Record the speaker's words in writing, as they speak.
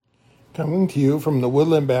Coming to you from the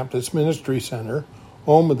Woodland Baptist Ministry Center,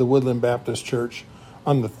 home of the Woodland Baptist Church,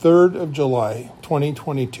 on the 3rd of July,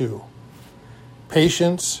 2022.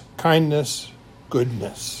 Patience, kindness,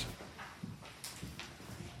 goodness.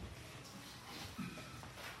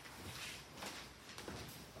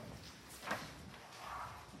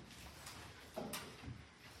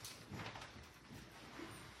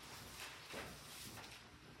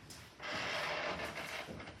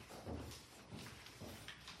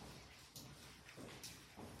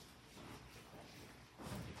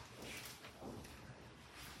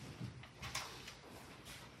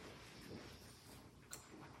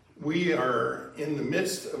 We are in the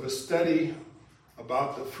midst of a study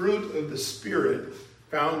about the fruit of the Spirit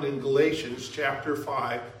found in Galatians chapter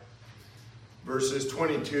 5, verses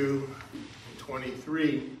 22 and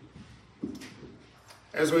 23.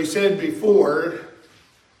 As we said before,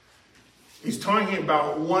 he's talking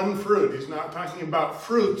about one fruit. He's not talking about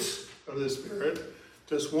fruits of the Spirit,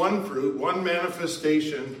 just one fruit, one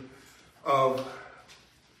manifestation of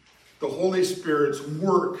the Holy Spirit's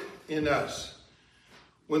work in us.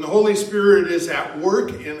 When the Holy Spirit is at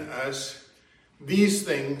work in us, these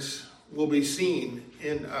things will be seen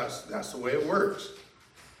in us. That's the way it works.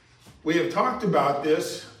 We have talked about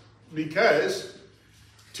this because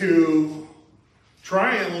to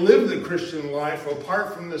try and live the Christian life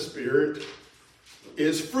apart from the Spirit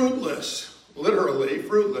is fruitless, literally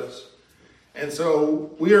fruitless. And so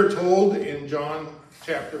we are told in John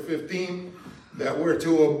chapter 15 that we're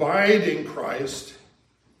to abide in Christ.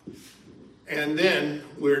 And then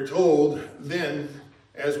we're told, then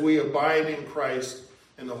as we abide in Christ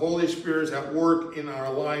and the Holy Spirit is at work in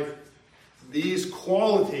our life, these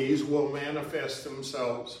qualities will manifest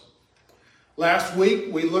themselves. Last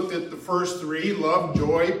week we looked at the first three: love,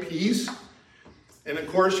 joy, peace. And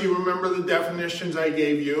of course you remember the definitions I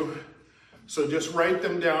gave you. So just write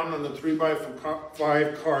them down on the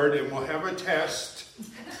 3x5 card and we'll have a test.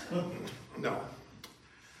 No.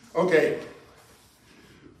 Okay.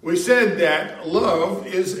 We said that love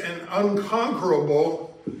is an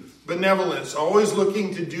unconquerable benevolence, always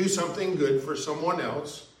looking to do something good for someone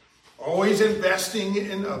else, always investing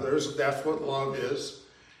in others. That's what love is.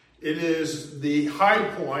 It is the high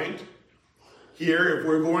point here. If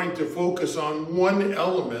we're going to focus on one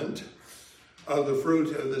element of the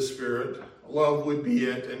fruit of the Spirit, love would be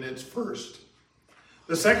it, and it's first.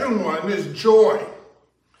 The second one is joy.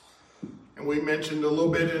 And we mentioned a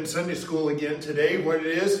little bit in Sunday school again today what it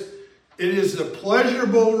is the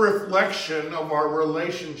pleasurable reflection of our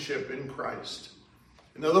relationship in Christ.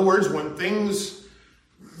 In other words, when things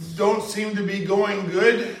don't seem to be going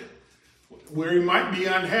good, we might be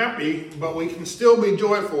unhappy, but we can still be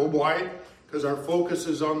joyful. Why? Because our focus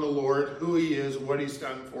is on the Lord, who He is, what He's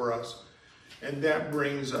done for us. And that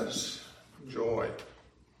brings us joy.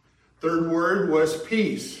 Third word was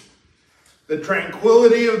peace. The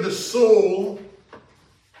tranquility of the soul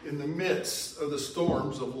in the midst of the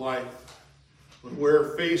storms of life. When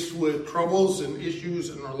we're faced with troubles and issues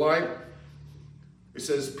in our life, it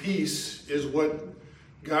says peace is what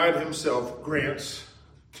God Himself grants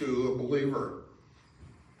to a believer.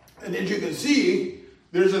 And as you can see,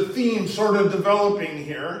 there's a theme sort of developing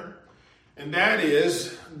here, and that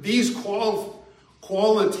is these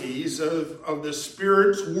qualities of the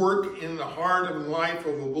Spirit's work in the heart and life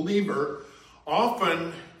of a believer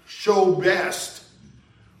often show best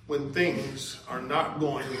when things are not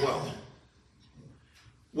going well.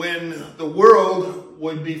 When the world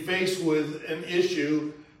would be faced with an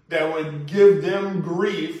issue that would give them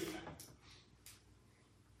grief,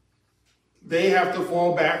 they have to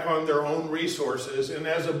fall back on their own resources. And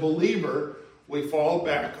as a believer, we fall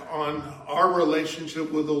back on our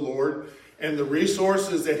relationship with the Lord and the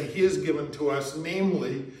resources that He has given to us,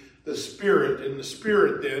 namely the Spirit. And the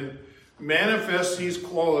Spirit then manifests these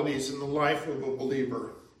qualities in the life of a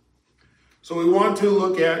believer. So we want to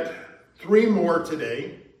look at three more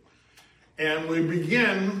today. And we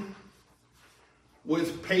begin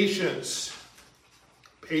with patience.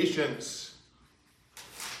 Patience.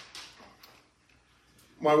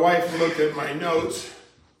 My wife looked at my notes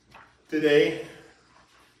today,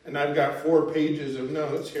 and I've got 4 pages of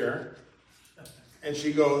notes here. And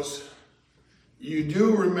she goes, "You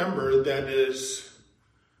do remember that is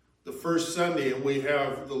the first Sunday and we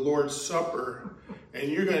have the Lord's Supper,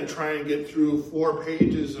 and you're going to try and get through 4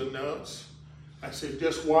 pages of notes?" I said,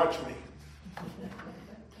 "Just watch me."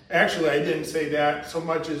 Actually, I didn't say that so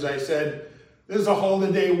much as I said, this is a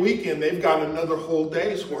holiday weekend. They've got another whole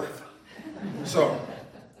day's worth. So,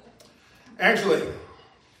 actually,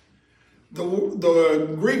 the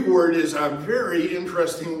Greek word is a very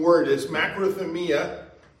interesting word. It's macrothemia.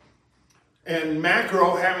 and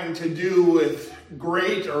macro having to do with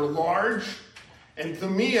great or large, and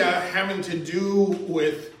thumia having to do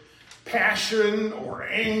with passion or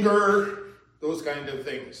anger, those kind of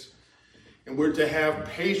things. And we're to have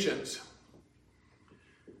patience.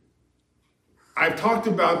 I've talked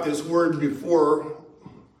about this word before,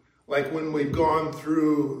 like when we've gone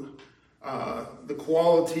through the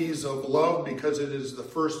qualities of love, because it is the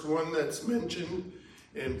first one that's mentioned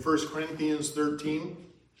in 1 Corinthians 13.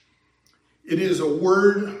 It is a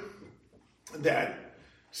word that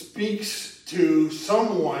speaks to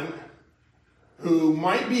someone who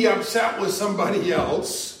might be upset with somebody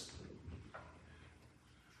else,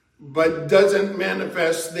 but doesn't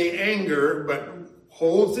manifest the anger, but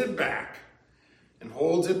holds it back and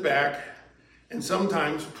holds it back, and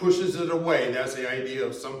sometimes pushes it away. That's the idea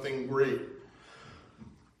of something great.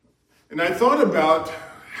 And I thought about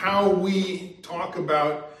how we talk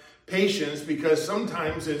about patience, because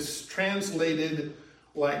sometimes it's translated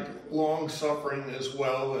like long suffering as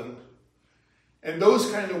well, and those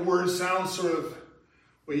kind of words sound sort of,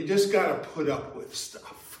 well, you just got to put up with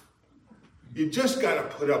stuff. You just got to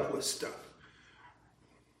put up with stuff.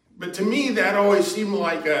 But to me, that always seemed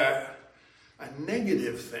like a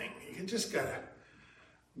negative thing. You just got to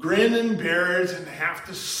grin and bear it and have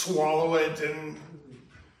to swallow it. And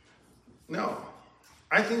no,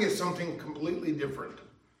 I think it's something completely different.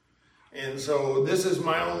 And so this is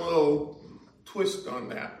my own little twist on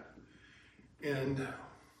that. And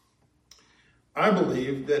I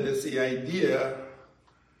believe that it's the idea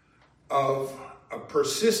of a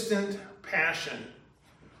persistent passion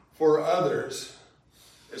for others,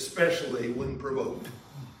 especially when provoked.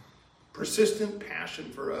 Persistent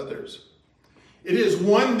passion for others. It is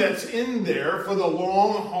one that's in there for the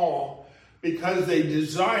long haul, because they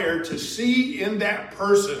desire to see in that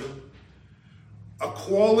person a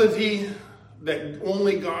quality that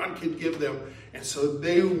only God could give them. And so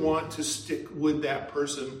they want to stick with that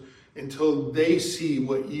person until they see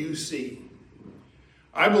what you see.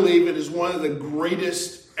 I believe it is one of the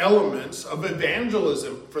greatest elements of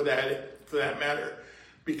evangelism for that matter.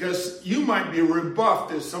 Because you might be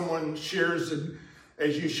rebuffed as someone shares,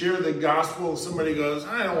 as you share the gospel, somebody goes,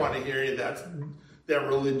 I don't want to hear any of that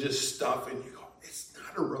religious stuff. And you go, it's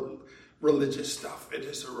not a religious stuff. It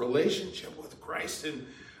is a relationship with Christ. And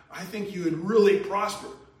I think you would really prosper.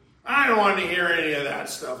 I don't want to hear any of that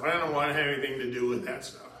stuff. I don't want to have anything to do with that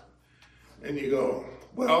stuff. And you go,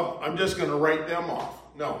 well, I'm just going to write them off.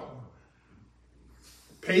 No.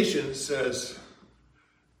 Patience says,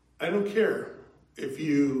 I don't care if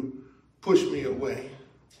you push me away.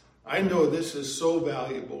 I know this is so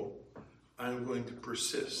valuable. I'm going to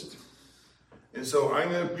persist. And so I'm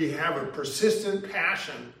going to have a persistent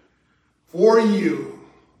passion for you,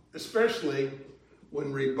 especially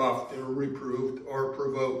when rebuffed or reproved or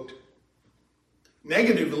provoked.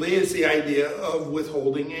 Negatively, it's the idea of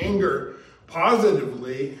withholding anger.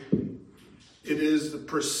 Positively, it is the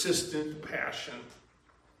persistent passion.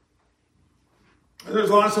 And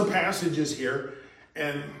there's lots of passages here,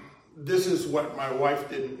 and this is what my wife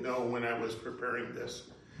didn't know when I was preparing this,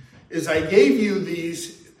 is I gave you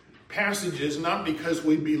these passages not because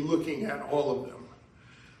we'd be looking at all of them,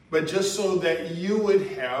 but just so that you would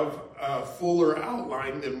have a fuller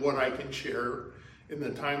outline than what I can share in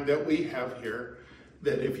the time that we have here,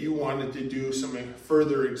 that if you wanted to do some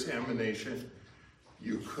further examination,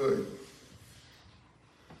 you could.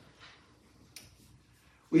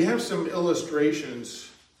 We have some illustrations,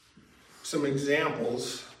 some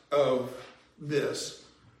examples of this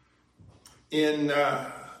in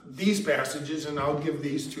these passages, and I'll give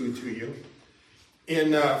these two to you.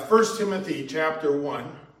 In 1 Timothy chapter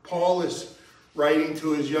 1, Paul is writing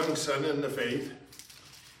to his young son in the faith.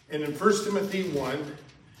 And in 1 Timothy 1,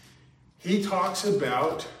 he talks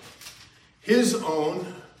about his own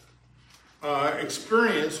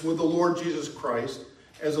experience with the Lord Jesus Christ,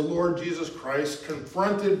 as the Lord Jesus Christ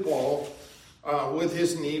confronted Paul with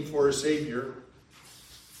his need for a Savior.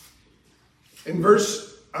 In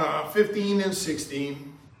verse 15 and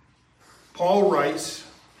 16, Paul writes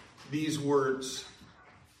these words.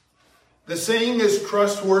 The saying is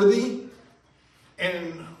trustworthy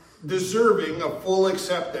and deserving of full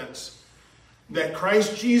acceptance, that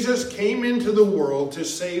Christ Jesus came into the world to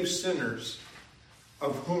save sinners,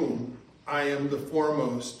 of whom I am the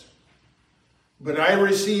foremost. But I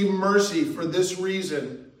receive mercy for this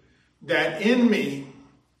reason, that in me,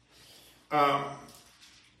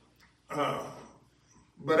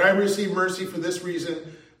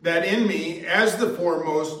 as the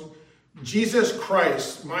foremost, Jesus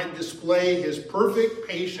Christ might display his perfect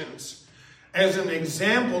patience as an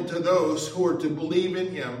example to those who are to believe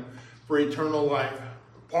in him for eternal life.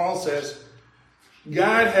 Paul says,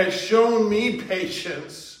 God has shown me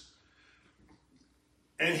patience,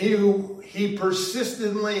 and he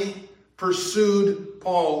persistently pursued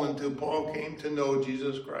Paul until Paul came to know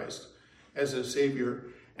Jesus Christ as a Savior.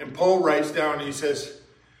 And Paul writes down, he says,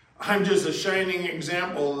 I'm just a shining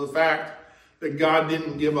example of the fact that God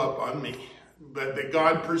didn't give up on me, but that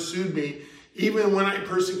God pursued me even when I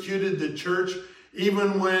persecuted the church,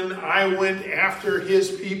 even when I went after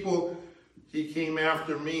his people, he came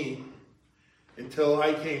after me until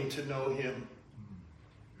I came to know him.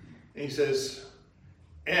 And he says,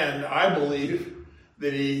 and I believe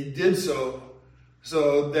that he did so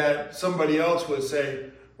that somebody else would say,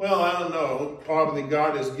 well, I don't know, probably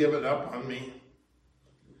God has given up on me.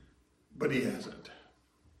 But he hasn't.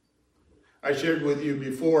 I shared with you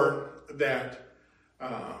before that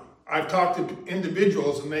I've talked to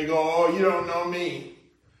individuals and they go, oh, you don't know me.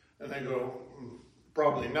 And I go,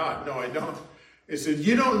 probably not. No, I don't. He said,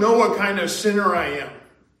 you don't know what kind of sinner I am.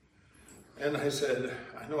 And I said,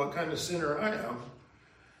 I know what kind of sinner I am.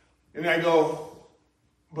 And I go,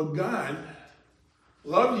 but God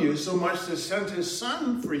loved you so much to send his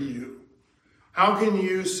son for you. How can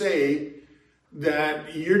you say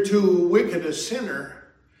that you're too wicked a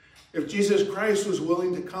sinner if Jesus Christ was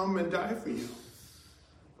willing to come and die for you?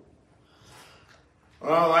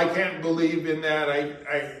 Well, I can't believe in that.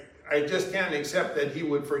 I just can't accept that he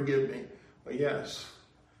would forgive me. But yes,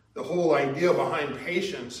 the whole idea behind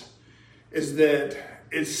patience is that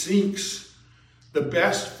it seeks the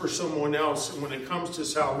best for someone else. And when it comes to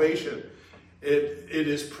salvation, it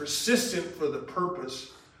is persistent for the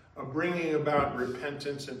purpose of bringing about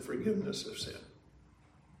repentance and forgiveness of sin.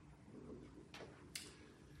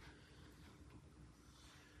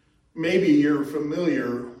 Maybe you're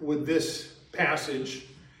familiar with this passage,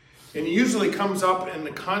 and it usually comes up in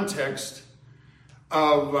the context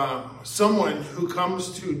of someone who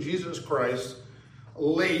comes to Jesus Christ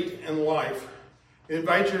late in life. I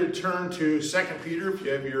invite you to turn to 2 Peter, if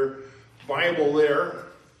you have your Bible there.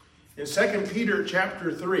 In 2 Peter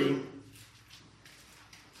chapter 3,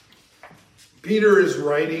 Peter is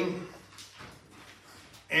writing,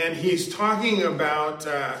 and he's talking about,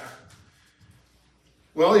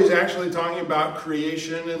 he's actually talking about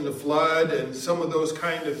creation and the flood and some of those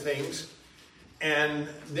kind of things. And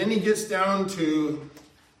then he gets down to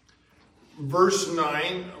verse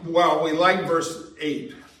 9. Well, we like verse 8.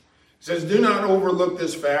 It says, do not overlook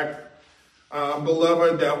this fact,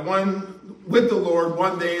 beloved, that with the Lord,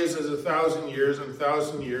 one day is as 1,000 years, and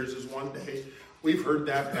 1,000 years is one day. We've heard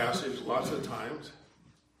that passage lots of times.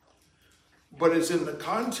 But it's in the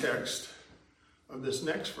context of this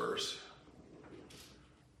next verse.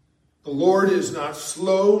 The Lord is not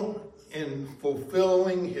slow in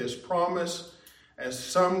fulfilling his promise, as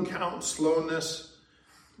some count slowness,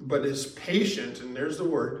 but is patient, and there's the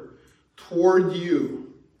word, toward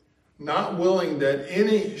you, not willing that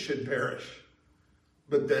any should perish,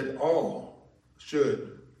 but that all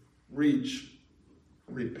should reach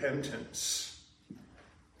repentance.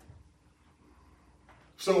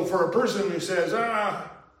 So for a person who says,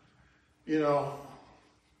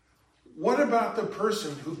 what about the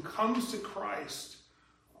person who comes to Christ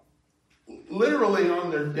literally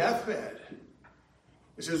on their deathbed?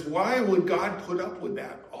 He says, why would God put up with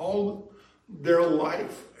that all their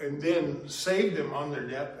life and then save them on their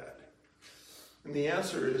deathbed? And the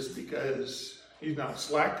answer is because he's not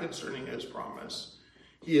slack concerning his promise.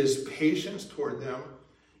 He has patience toward them.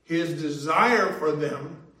 His desire for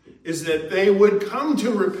them is that they would come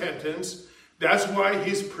to repentance. That's why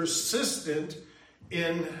he's persistent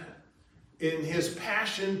in his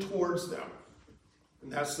passion towards them.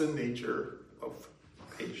 And that's the nature of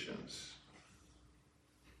patience.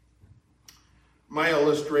 My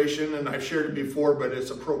illustration, and I've shared it before, but it's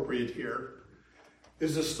appropriate here,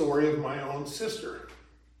 is the story of my own sister.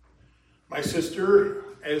 My sister,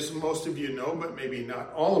 as most of you know, but maybe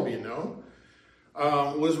not all of you know,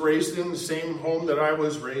 was raised in the same home that I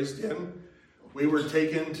was raised in. We were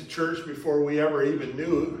taken to church before we ever even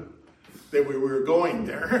knew that we were going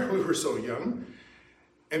there. We were so young.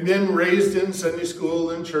 And then raised in Sunday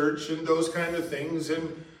school and church and those kind of things.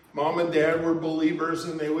 And Mom and Dad were believers,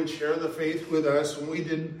 and they would share the faith with us. And we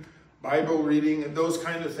did Bible reading and those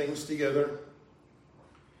kind of things together.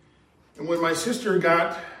 And when my sister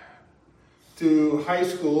got to high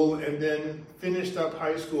school and then finished up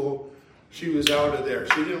high school, she was out of there.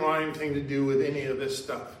 She didn't want anything to do with any of this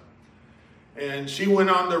stuff. And she went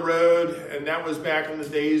on the road, and that was back in the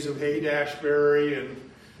days of Haight-Ashbury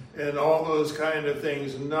and all those kind of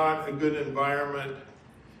things. Not a good environment.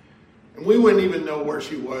 And we wouldn't even know where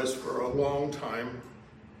she was for a long time.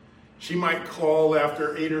 She might call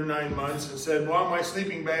after 8 or 9 months and said, well, my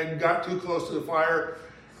sleeping bag got too close to the fire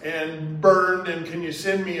and burned, and can you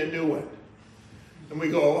send me a new one? And we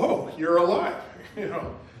go, oh, you're alive,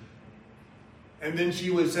 And then she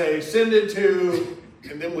would say, send it to,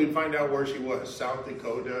 and then we'd find out where she was, South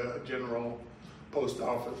Dakota, General Post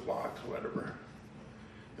Office Box, whatever.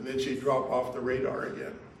 And then she'd drop off the radar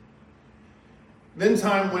again. Then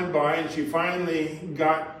time went by, and she finally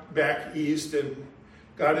got back east and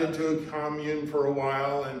got into a commune for a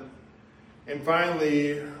while, and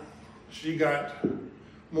finally she got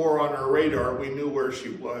more on our radar. We knew where she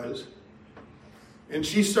was. And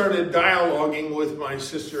she started dialoguing with my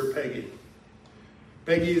sister Peggy.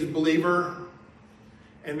 Peggy's a believer,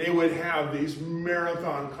 and they would have these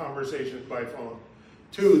marathon conversations by phone,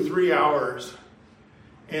 2-3 hours.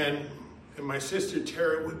 And my sister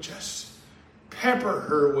Terry would just pepper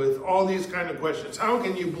her with all these kind of questions. How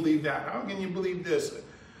can you believe that? How can you believe this?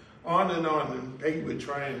 On. And Peggy would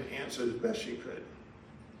try and answer as best she could.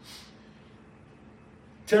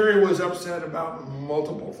 Terry was upset about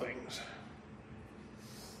multiple things,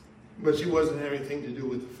 but she wasn't having anything to do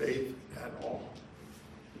with the faith at all.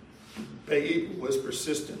 Peggy was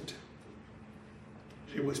persistent.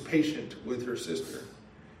 She was patient with her sister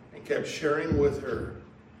and kept sharing with her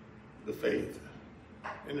the faith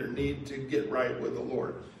and her need to get right with the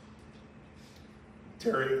Lord.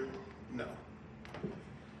 Terry, no.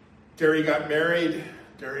 Terry got married.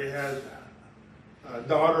 Terry had a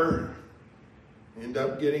daughter. Ended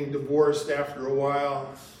up getting divorced after a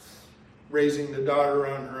while, raising the daughter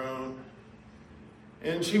on her own.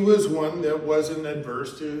 And she was one that wasn't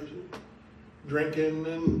adverse to drinking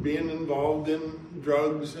and being involved in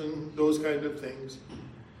drugs and those kind of things.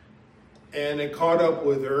 And it caught up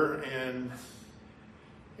with her, and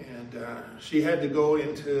she had to go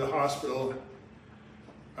into the hospital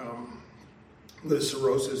with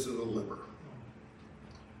cirrhosis of the liver.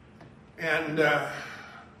 And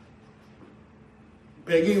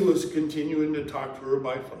Peggy was continuing to talk to her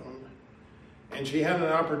by phone, and she had an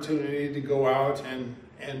opportunity to go out and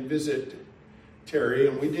visit Terry,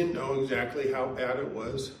 and we didn't know exactly how bad it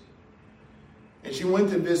was. And she went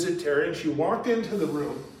to visit Terry, and she walked into the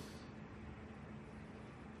room,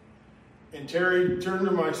 and Terry turned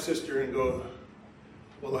to my sister and goes,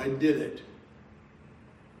 well, I did it.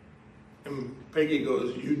 And Peggy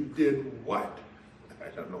goes, you did what? I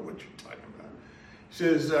don't know what you're talking about. She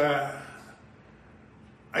says,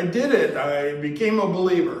 I did it. I became a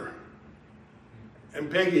believer. And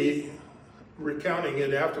Peggy, recounting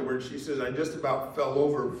it afterwards, she says, I just about fell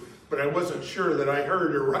over, but I wasn't sure that I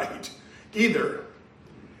heard her right either.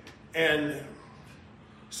 And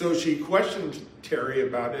so she questioned Terry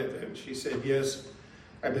about it, and she said, yes,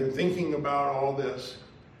 I've been thinking about all this,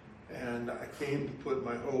 and I came to put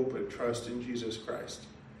my hope and trust in Jesus Christ.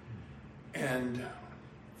 And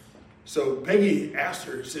so Peggy asked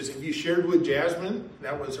her, says, have you shared with Jasmine?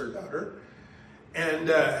 That was her daughter. And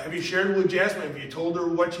have you shared with Jasmine? Have you told her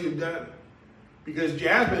what you've done? Because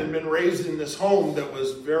Jasmine had been raised in this home that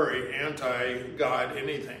was very anti-God,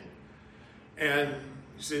 anything. And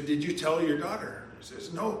he said, did you tell your daughter? He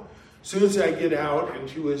says, no. As soon as I get out, and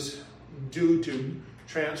she was due to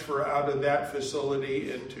transfer out of that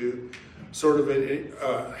facility into sort of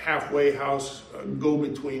a halfway house,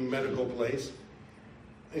 go-between medical place.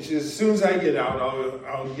 And she says, as soon as I get out,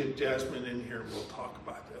 I'll get Jasmine in here and we'll talk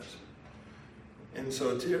about this. And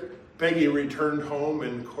so Peggy returned home,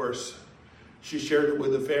 and of course, she shared it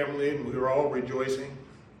with the family, and we were all rejoicing.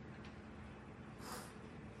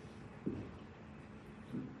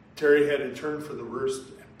 Terry had a turn for the worse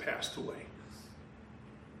and passed away.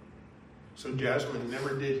 So Jasmine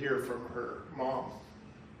never did hear from her mom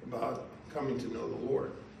about coming to know the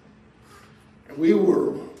Lord.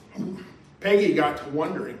 And Peggy got to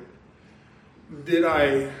wondering, did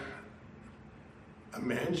I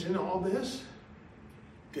imagine all this?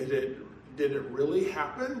 Did it really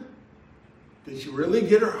happen? Did she really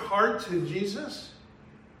get her heart to Jesus?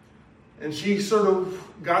 And she sort of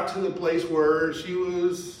got to the place where she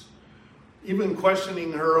was even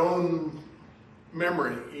questioning her own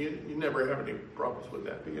memory. You never have any problems with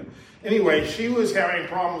that, do you? Anyway, she was having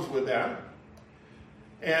problems with that.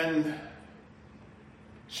 And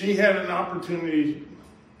she had an opportunity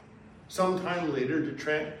sometime later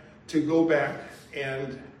to go back,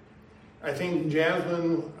 and I think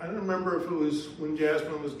Jasmine, I don't remember if it was when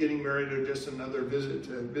Jasmine was getting married or just another visit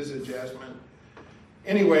to visit Jasmine.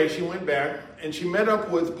 Anyway, she went back and she met up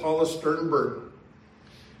with Paula Sternberg.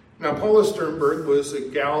 Now, Paula Sternberg was a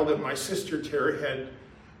gal that my sister Terry had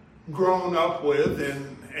grown up with,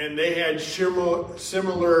 and they had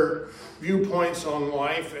similar viewpoints on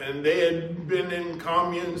life, and they had been in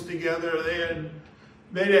communes together.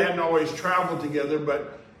 They hadn't always traveled together,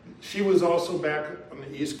 but she was also back on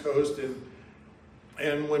the East Coast,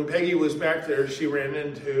 and when Peggy was back there, she ran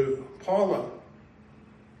into Paula.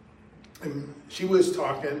 And she was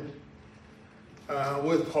talking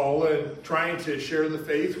with Paula and trying to share the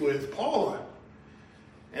faith with Paula.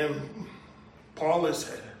 And Paula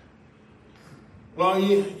said, well,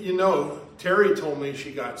 you know, Terry told me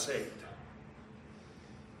she got saved.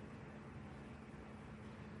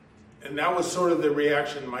 And that was sort of the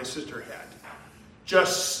reaction my sister had.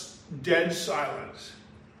 Just dead silence.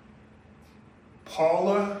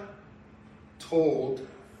 Paula told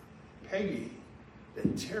Peggy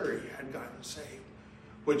that Terry had gotten saved,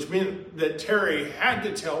 which meant that Terry had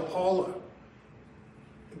to tell Paula.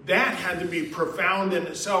 That had to be profound in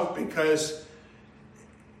itself, because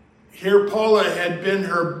here Paula had been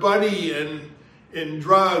her buddy in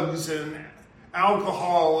drugs and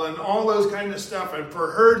alcohol and all those kind of stuff. And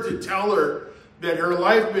for her to tell her that her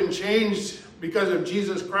life had been changed because of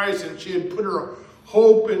Jesus Christ and she had put her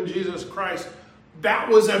hope in Jesus Christ, that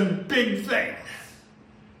was a big thing.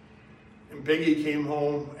 And Peggy came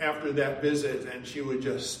home after that visit and she was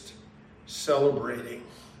just celebrating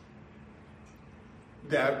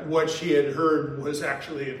that what she had heard was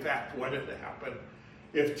actually, in fact, what had happened.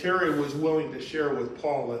 If Terry was willing to share with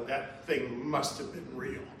Paula, that thing must have been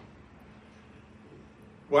real.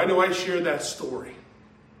 Why do I share that story?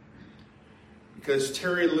 Because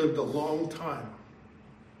Terry lived a long time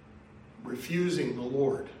refusing the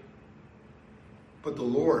Lord. But the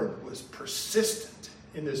Lord was persistent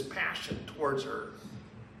in his passion towards her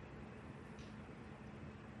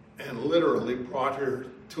and literally brought her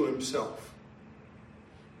to himself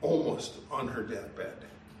almost on her deathbed.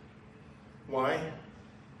 Why?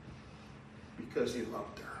 Because he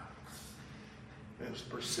loved her and was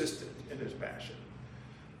persistent in his passion.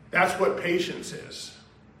 That's what patience is.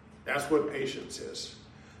 That's what patience is.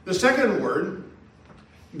 The second word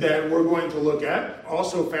that we're going to look at,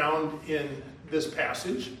 also found in this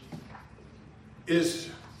passage, is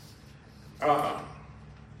the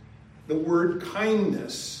word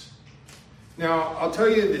kindness. Now, I'll tell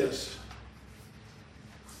you this.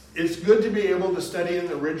 It's good to be able to study in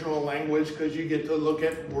the original language because you get to look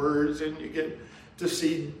at words and you get to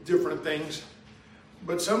see different things.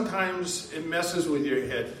 But sometimes it messes with your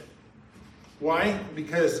head. Why?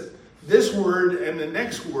 Because this word and the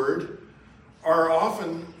next word are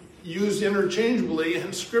often used interchangeably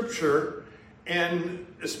in Scripture, and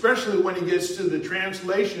especially when it gets to the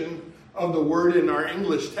translation of the word in our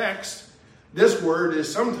English text, this word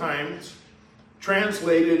is sometimes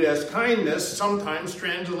translated as kindness, sometimes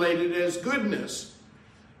translated as goodness.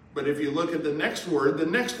 But if you look at the next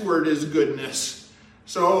word is goodness.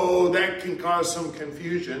 So that can cause some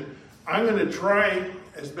confusion. I'm going to try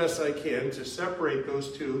as best I can to separate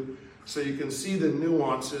those two so you can see the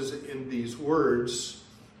nuances in these words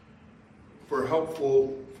for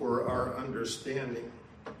helpful for our understanding.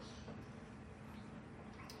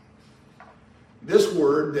 This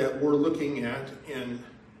word that we're looking at in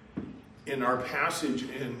our passage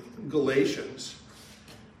in Galatians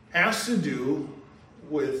has to do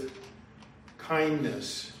with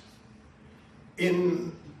kindness.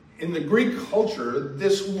 In the Greek culture,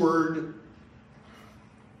 this word,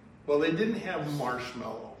 well, they didn't have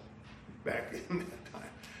marshmallow back in that time,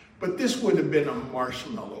 but this would have been a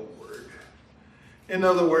marshmallow word. In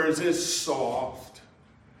other words, it's soft.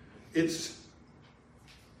 It's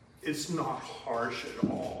not harsh at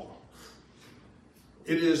all.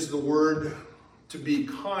 It is the word to be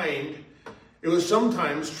kind. It was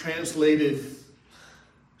sometimes translated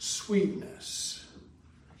sweetness.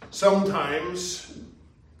 Sometimes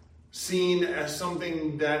seen as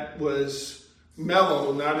something that was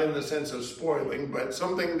mellow, not in the sense of spoiling, but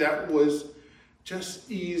something that was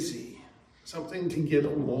just easy, something to get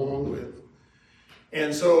along with.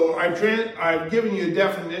 And so I've given you a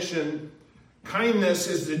definition. Kindness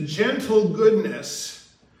is the gentle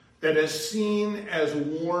goodness that is seen as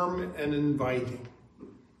warm and inviting.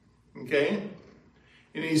 Okay?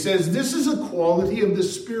 And he says this is a quality of the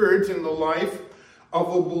Spirit in the life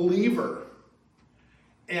of a believer.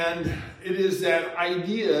 And it is that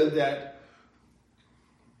idea that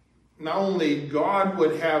not only God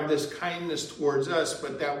would have this kindness towards us,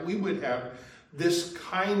 but that we would have this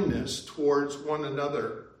kindness towards one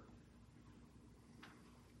another.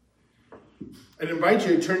 I'd invite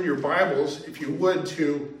you to turn your Bibles, if you would,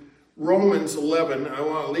 to Romans 11. I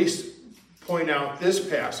want to at least point out this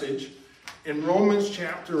passage. In Romans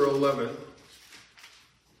chapter 11,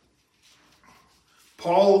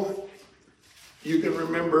 Paul, you can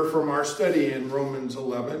remember from our study in Romans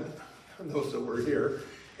 11, those that were here.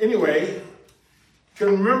 Anyway, you can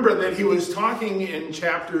remember that he was talking in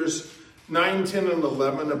chapters 9, 10, and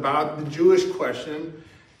 11 about the Jewish question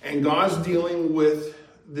and God's dealing with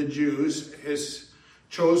the Jews, his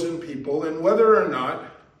chosen people, and whether or not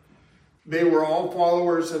they were all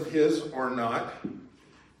followers of his or not.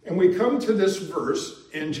 And we come to this verse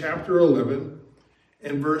in chapter 11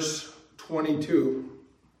 and verse 22.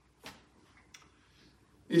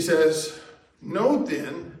 He says, "Note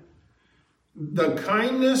then the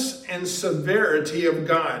kindness and severity of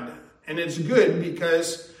God." And it's good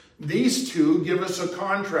because these two give us a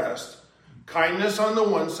contrast. Kindness on the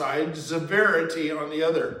one side, severity on the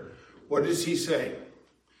other. What does he say?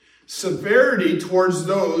 Severity towards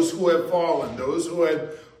those who have fallen, those who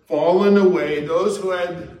had fallen away, those who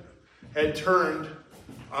had turned.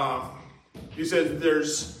 He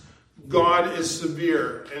says God is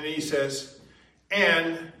severe. And he says,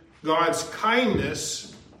 and God's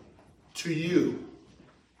kindness to you.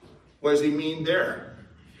 What does he mean there?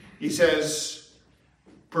 He says,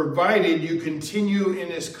 provided you continue in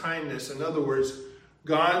his kindness. In other words,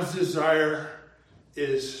 God's desire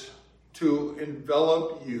is to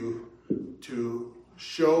envelop you, to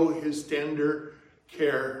show his tender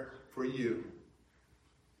care for you.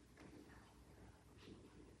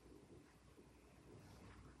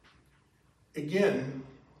 Again,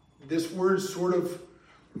 this word sort of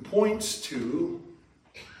points to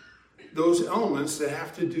those elements that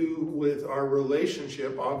have to do with our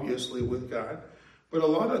relationship, obviously, with God, but a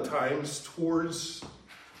lot of times towards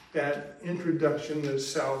that introduction to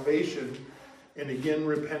salvation and again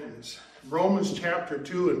repentance. Romans chapter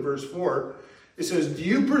 2 and verse 4, it says, "Do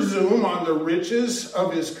you presume on the riches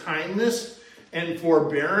of his kindness and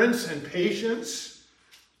forbearance and patience,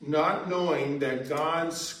 not knowing that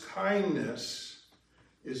God's kindness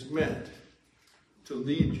is meant to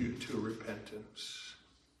lead you to repentance?"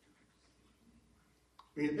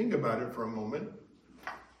 When you think about it for a moment,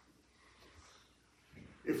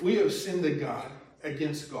 if we have sinned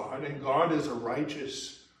against God, and God is a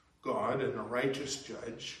righteous God and a righteous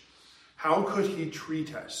judge, how could he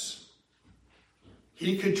treat us?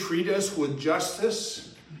 He could treat us with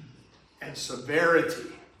justice and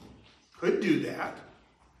severity. Could do that.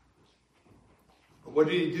 But what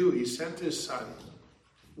did he do? He sent his son.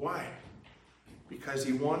 Why? Because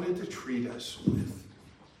he wanted to treat us with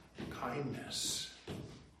kindness.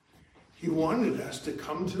 He wanted us to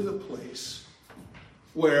come to the place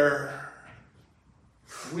where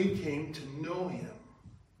we came to know him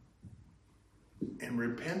and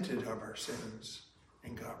repented of our sins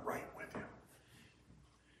and got right with him.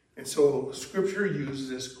 And so Scripture uses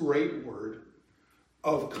this great word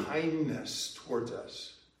of kindness towards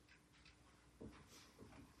us.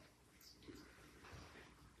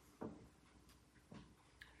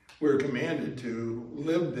 We're commanded to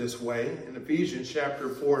live this way. In Ephesians chapter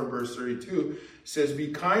 4 and verse 32, it says,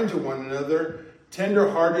 "Be kind to one another,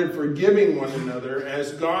 tender-hearted, forgiving one another,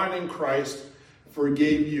 as God in Christ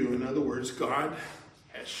forgave you." In other words, God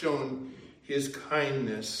has shown his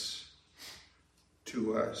kindness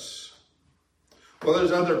to us. Well,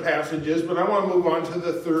 there's other passages, but I want to move on to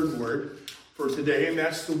the third word for today, and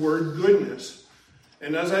that's the word goodness.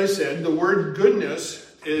 And as I said, the word goodness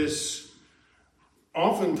is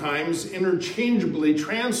oftentimes interchangeably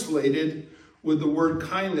translated with the word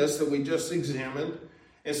kindness that we just examined.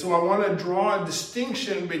 And so I want to draw a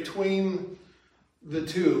distinction between the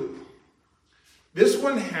two. This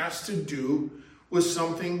one has to do with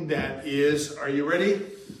something that is, are you ready?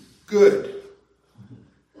 Good.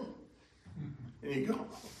 And you go,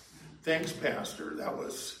 "Thanks, Pastor. That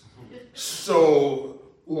was so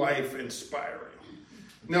life-inspiring."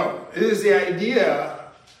 No, it is the idea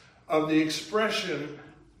of the expression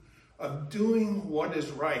of doing what is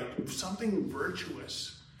right, something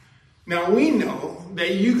virtuous. Now, we know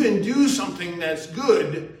that you can do something that's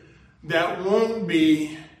good that won't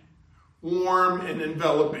be warm and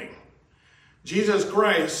enveloping. Jesus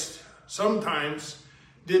Christ sometimes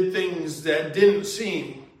did things that didn't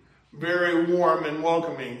seem very warm and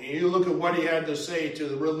welcoming. And you look at what he had to say to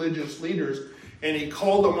the religious leaders, and he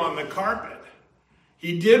called them on the carpet.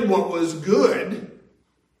 He did what was good.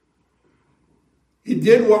 He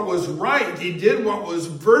did what was right. He did what was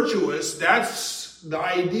virtuous. That's the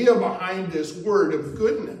idea behind this word of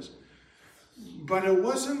goodness. But it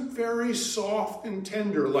wasn't very soft and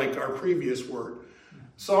tender like our previous word.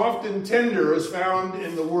 Soft and tender is found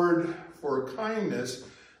in the word for kindness.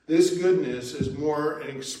 This goodness is more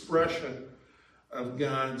an expression of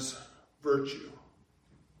God's virtue.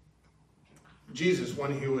 Jesus,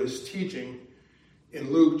 when he was teaching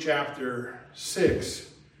in Luke chapter 6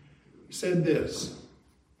 said this: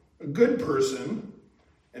 a good person,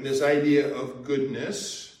 and this idea of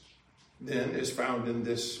goodness then is found in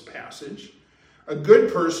this passage. A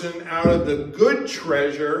good person out of the good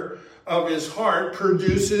treasure of his heart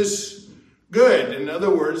produces good. In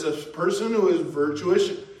other words, a person who is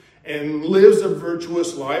virtuous and lives a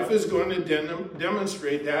virtuous life is going to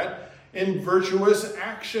demonstrate that in virtuous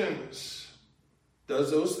actions.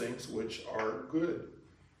 Does those things which are good.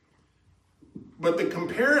 But the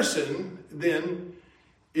comparison then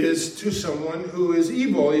is to someone who is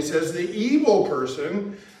evil. He says the evil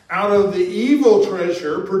person out of the evil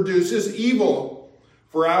treasure produces evil.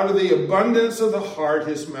 For out of the abundance of the heart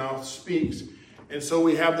his mouth speaks. And so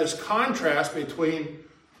we have this contrast between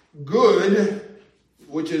good,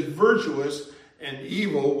 which is virtuous, and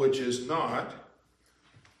evil, which is not.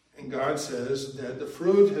 And God says that the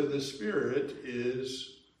fruit of the Spirit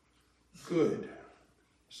is good.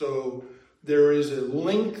 So there is a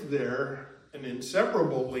link there, an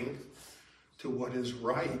inseparable link to what is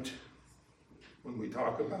right when we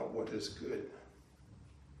talk about what is good.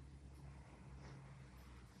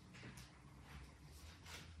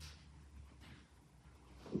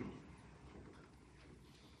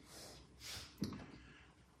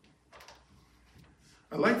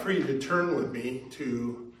 I'd like for you to turn with me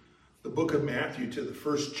to the book of Matthew, to the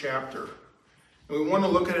first chapter. And we want to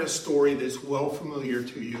look at a story that's well familiar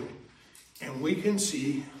to you. And we can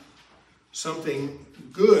see something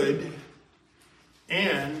good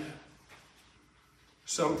and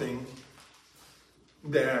something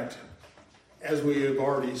that, as we have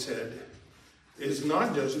already said, is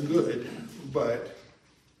not just good, but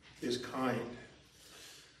is kind.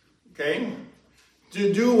 Okay?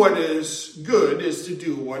 To do what is good is to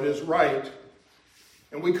do what is right.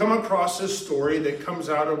 And we come across this story that comes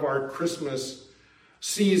out of our Christmas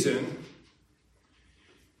season.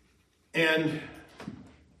 And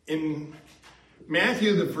in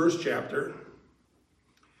Matthew, the first chapter,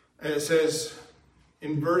 it says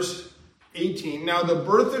in verse 18, "Now the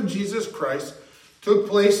birth of Jesus Christ took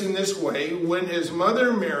place in this way when his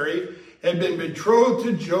mother Mary had been betrothed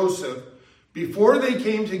to Joseph. Before they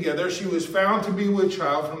came together, she was found to be with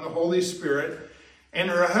child from the Holy Spirit. And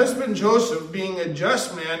her husband Joseph, being a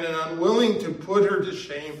just man and unwilling to put her to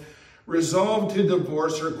shame, resolved to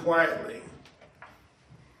divorce her quietly."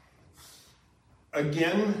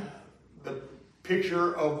 Again, the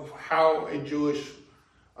picture of how a Jewish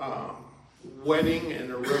wedding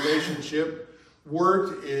and a relationship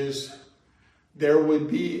worked is there would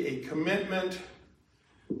be a commitment,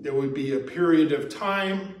 there would be a period of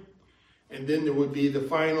time, and then there would be the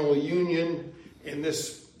final union, and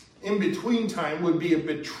this in-between time would be a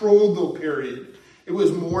betrothal period. It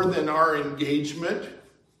was more than our engagement,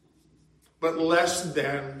 but less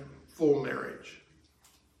than full marriage.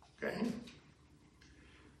 Okay?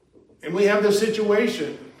 And we have the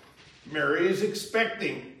situation. Mary is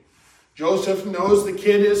expecting. Joseph knows the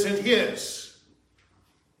kid isn't his.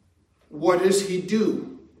 What does he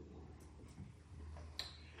do?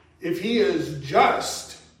 If he is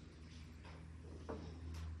just,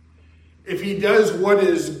 if he does what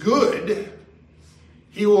is good,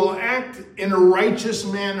 he will act in a righteous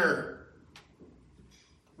manner.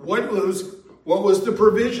 What was the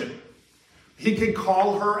provision? He could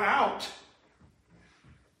call her out.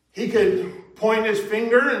 He could point his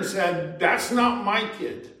finger and said, "That's not my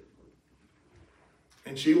kid."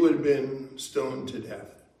 And she would have been stoned to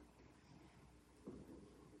death.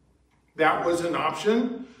 That was an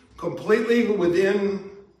option completely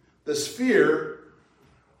within the sphere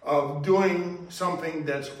of doing something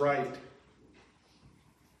that's right.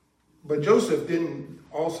 But Joseph didn't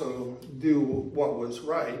also do what was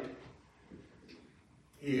right.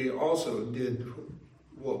 He also did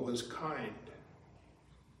what was kind.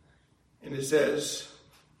 And it says,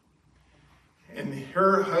 "And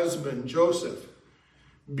her husband Joseph,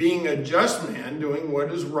 being a just man, doing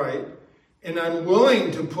what is right, and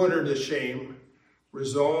unwilling to put her to shame,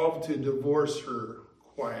 resolved to divorce her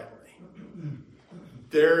quietly."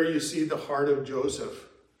 There you see the heart of Joseph.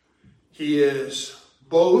 He is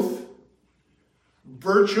both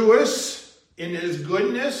virtuous in his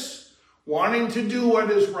goodness, wanting to do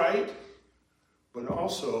what is right, but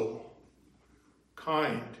also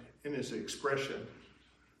kind in his expression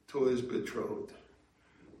to his betrothed.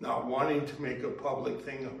 Not wanting to make a public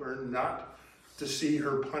thing of her, not to see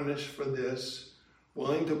her punished for this,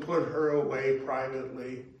 willing to put her away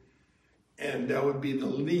privately, and that would be the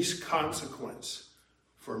least consequence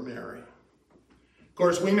for Mary. Of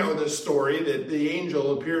course, we know the story that the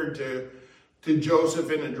angel appeared to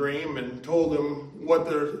Joseph in a dream and told him what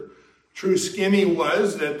true skinny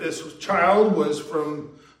was that this child was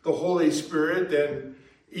from the Holy Spirit, and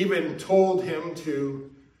even told him to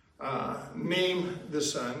name the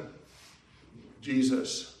son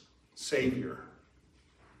Jesus, Savior.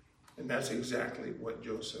 And that's exactly what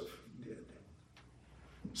Joseph did.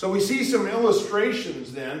 So we see some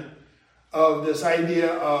illustrations then of this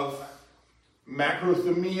idea of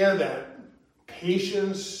macrothumia, that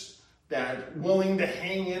patience, that willing to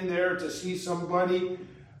hang in there to see somebody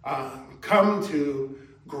come to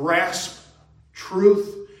grasp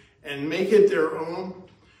truth and make it their own.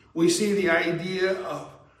 We see the idea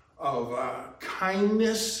of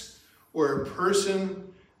kindness, where a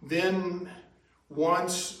person then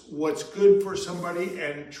wants what's good for somebody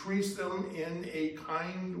and treats them in a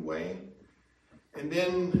kind way. And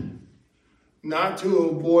then not to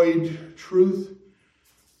avoid truth,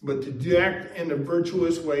 but to act in a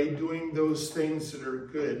virtuous way, doing those things that are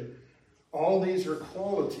good. All these are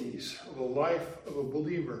qualities of a life of a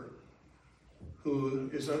believer who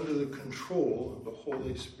is under the control of the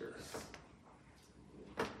Holy Spirit.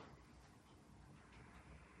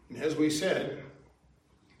 And as we said,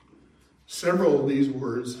 several of these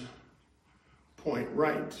words point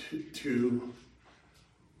right to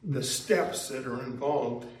the steps that are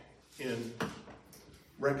involved in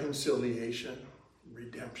reconciliation,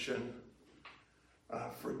 redemption,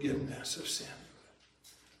 forgiveness of sin.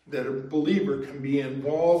 That a believer can be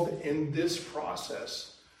involved in this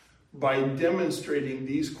process by demonstrating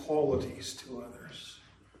these qualities to others.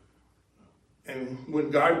 And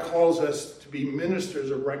when God calls us to be ministers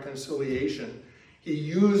of reconciliation, he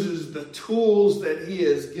uses the tools that he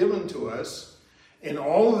has given to us, and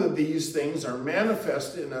all of these things are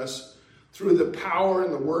manifest in us through the power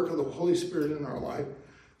and the work of the Holy Spirit in our life,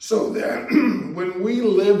 so that when we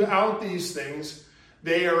live out these things,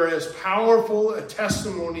 they are as powerful a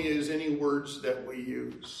testimony as any words that we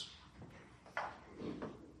use.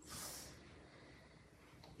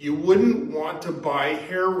 You wouldn't want to buy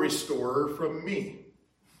hair restorer from me,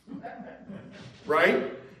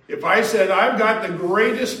 right? If I said, I've got the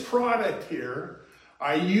greatest product here,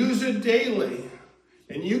 I use it daily,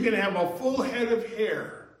 and you can have a full head of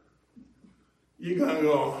hair, you're going to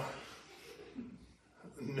go,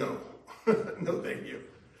 no, no thank you.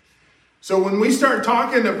 So when we start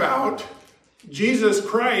talking about Jesus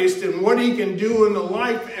Christ and what he can do in the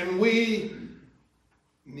life, and we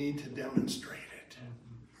need to demonstrate it.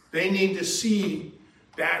 They need to see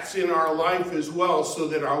that's in our life as well, so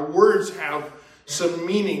that our words have some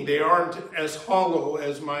meaning. They aren't as hollow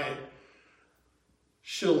as my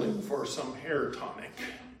shilling for some hair tonic.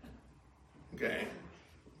 Okay?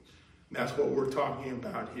 That's what we're talking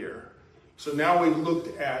about here. So now we've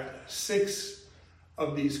looked at 6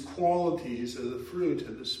 of these qualities of the fruit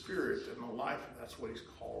of the Spirit in the life, and that's what he's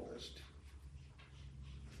called us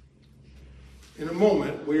to. In a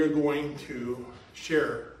moment, we are going to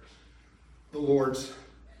share the Lord's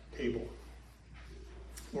table,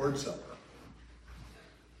 Lord's Supper.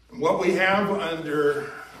 And what we have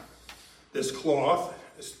under this cloth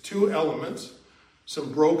is 2 elements,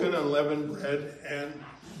 some broken unleavened bread and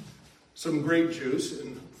some grape juice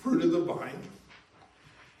and fruit of the vine.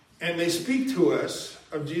 And they speak to us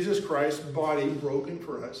of Jesus Christ's body broken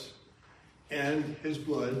for us and his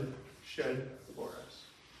blood shed for us.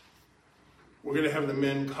 We're going to have the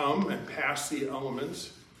men come and pass the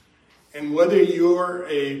elements. And whether you're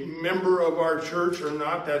a member of our church or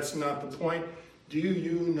not, that's not the point. Do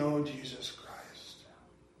you know Jesus Christ?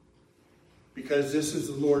 Because this is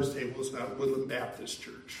the Lord's table. It's not Woodland Baptist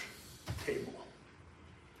Church table.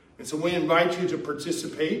 And so we invite you to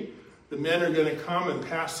participate. The men are going to come and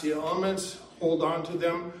pass the elements. Hold on to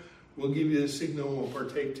them. We'll give you the signal. We'll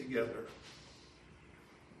partake together.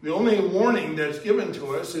 The only warning that's given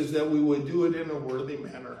to us is that we would do it in a worthy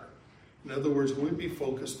manner. In other words, we'd be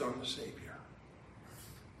focused on the Savior.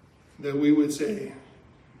 That we would say,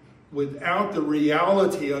 without the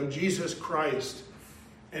reality of Jesus Christ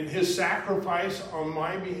and his sacrifice on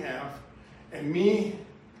my behalf, and me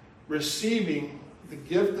receiving the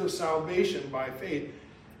gift of salvation by faith,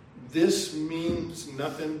 this means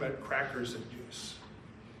nothing but crackers and juice.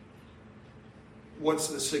 What's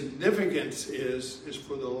the significance is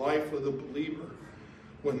for the life of the believer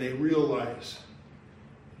when they realize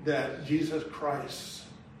that Jesus Christ's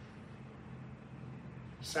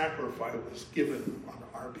sacrifice was given on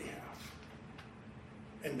our behalf,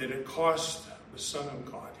 and that it cost the Son of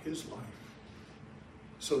God his life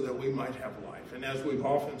so that we might have life. And as we've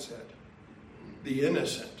often said, the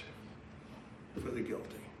innocent for the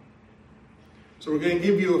guilty. So we're going to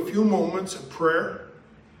give you a few moments of prayer,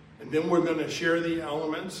 and then we're going to share the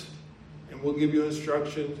elements, and we'll give you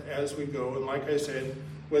instructions as we go. And like I said,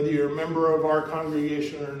 Whether you're a member of our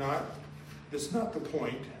congregation or not, it's not the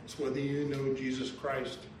point. It's whether you know Jesus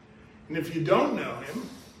Christ. And if you don't know him,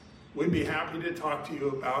 we'd be happy to talk to you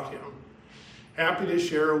about him. Happy to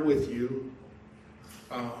share with you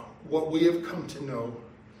what we have come to know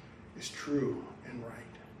is true and right.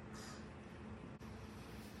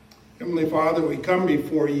 Heavenly Father, we come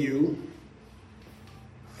before you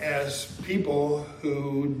as people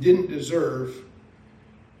who didn't deserve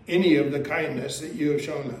any of the kindness that you have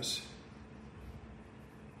shown us.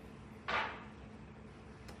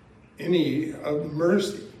 Any of the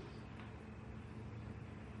mercy,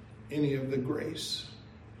 any of the grace,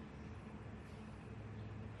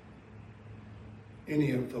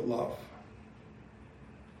 any of the love.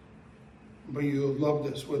 But you have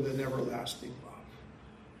loved us with an everlasting love.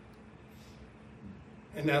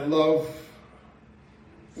 And that love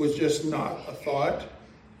was just not a thought,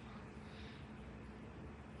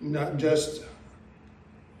 not just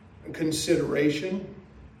a consideration,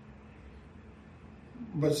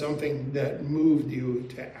 but something that moved you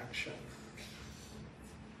to action.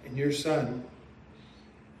 And your Son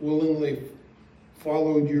willingly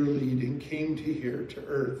followed your lead and came to here to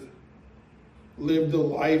earth, lived a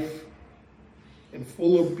life in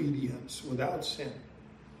full obedience without sin,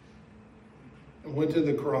 and went to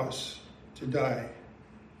the cross to die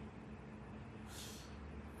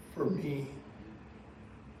for me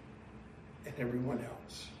and everyone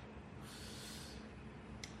else.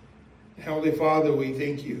 Heavenly Father, we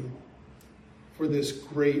thank you for this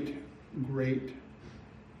great, great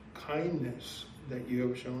kindness that you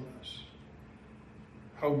have shown us.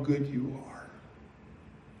 How good you are.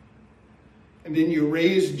 And then you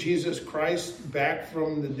raised Jesus Christ back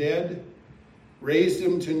from the dead, raised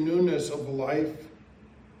him to newness of life,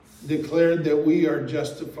 declared that we are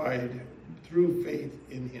justified through faith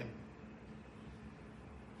in him.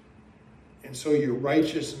 And so your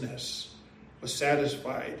righteousness was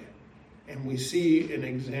satisfied, and we see an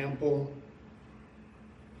example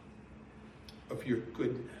of your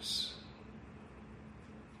goodness.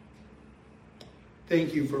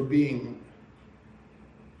 Thank you for being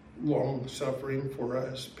long-suffering for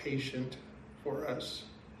us, patient for us,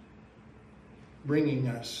 bringing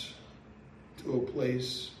us to a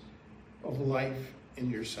place of life in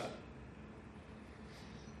your Son.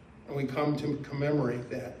 And we come to commemorate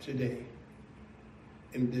that today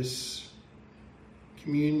in this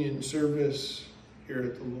communion service here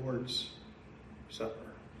at the Lord's Supper.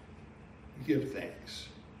 We give thanks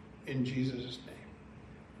in Jesus' name.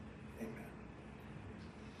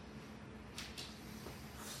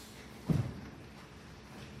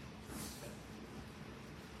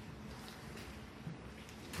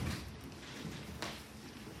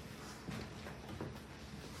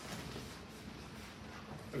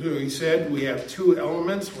 He said we have two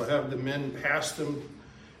elements. We'll have the men pass them,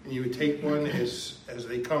 and you would take one as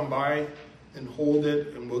they come by and hold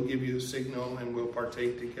it, and we'll give you a signal, and we'll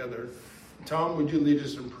partake together. Tom, would you lead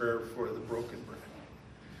us in prayer for the broken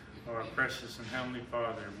bread? Our precious and heavenly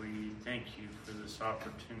Father, we thank you for this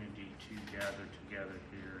opportunity to gather together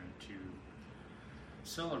here and to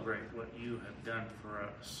celebrate what you have done for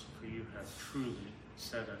us, for you have truly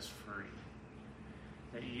set us free,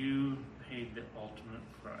 that you paid the ultimate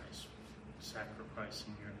price,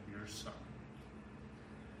 sacrificing your Son,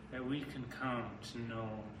 that we can come to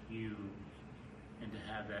know you and to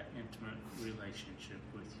have that intimate relationship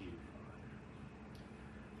with you,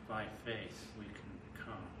 Father. By faith, we can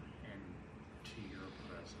come into your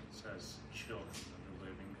presence as children of the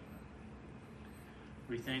living God.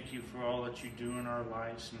 We thank you for all that you do in our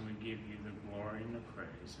lives, and we give you the glory and the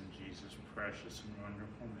praise in Jesus' precious and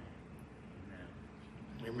wonderful name.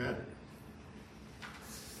 Amen. Amen.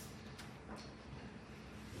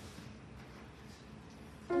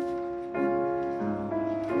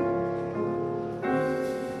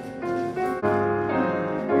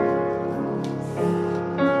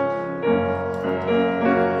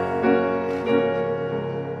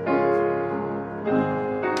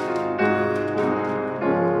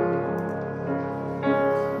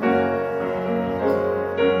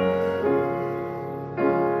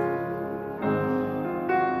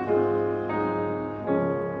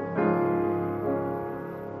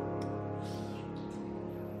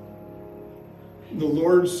 The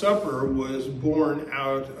Lord's Supper was born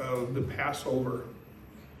out of the Passover.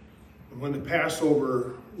 When the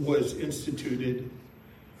Passover was instituted,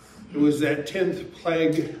 it was that 10th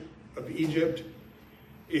plague of Egypt.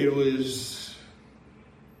 It was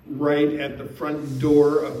right at the front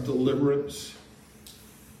door of deliverance.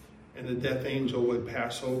 And the death angel would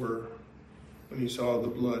pass over when he saw the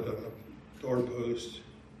blood on the doorpost.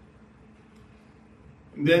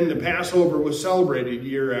 Then the Passover was celebrated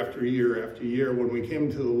year after year after year. When we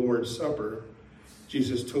came to the Lord's Supper,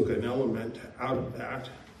 Jesus took an element out of that.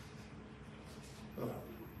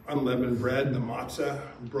 Unleavened bread, the matzah,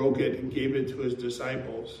 broke it and gave it to his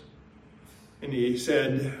disciples. And he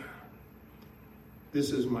said,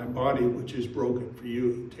 "This is my body which is broken for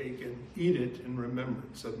you. Take and eat it in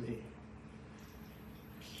remembrance of me."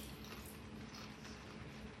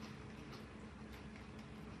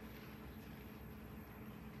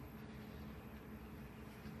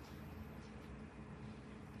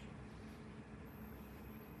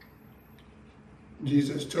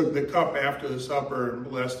 Jesus took the cup after the supper and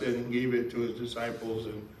blessed it and gave it to his disciples.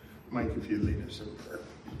 And Mike, if you lead us in prayer.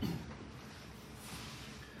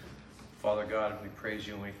 Father God, we praise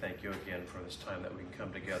you and we thank you again for this time that we can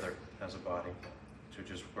come together as a body to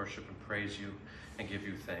just worship and praise you and give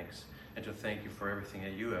you thanks. And to thank you for everything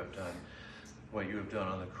that you have done, what you have done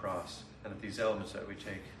on the cross, and that these elements that we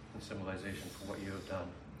take in symbolization for what you have done,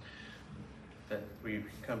 that we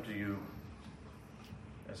come to you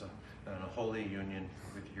as in a holy union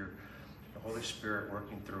with the Holy Spirit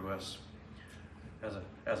working through us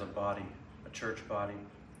as a body, a church body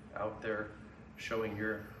out there showing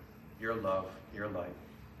your love, your light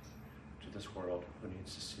to this world who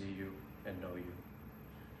needs to see you and know you.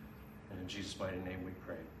 And in Jesus' mighty name we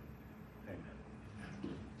pray. Amen.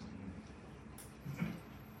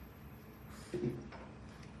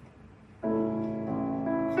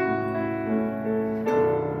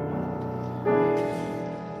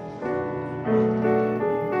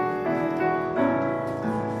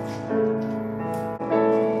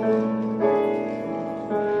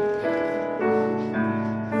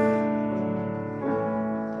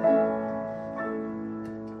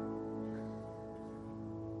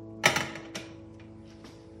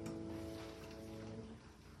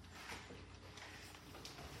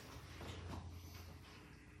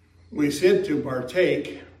 We sit to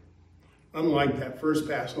partake, unlike that first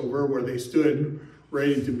Passover where they stood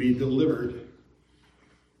ready to be delivered.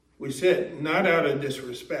 We sit not out of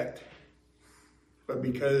disrespect, but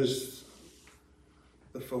because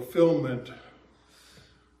the fulfillment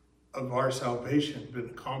of our salvation has been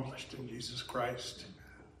accomplished in Jesus Christ.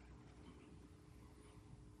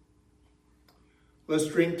 Let's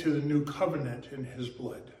drink to the new covenant in his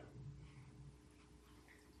blood.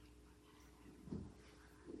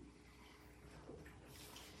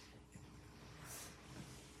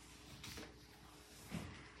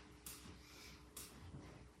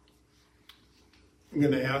 I'm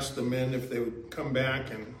going to ask the men if they would come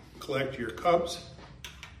back and collect your cups.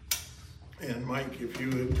 And Mike, if you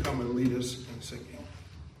would come and lead us in singing.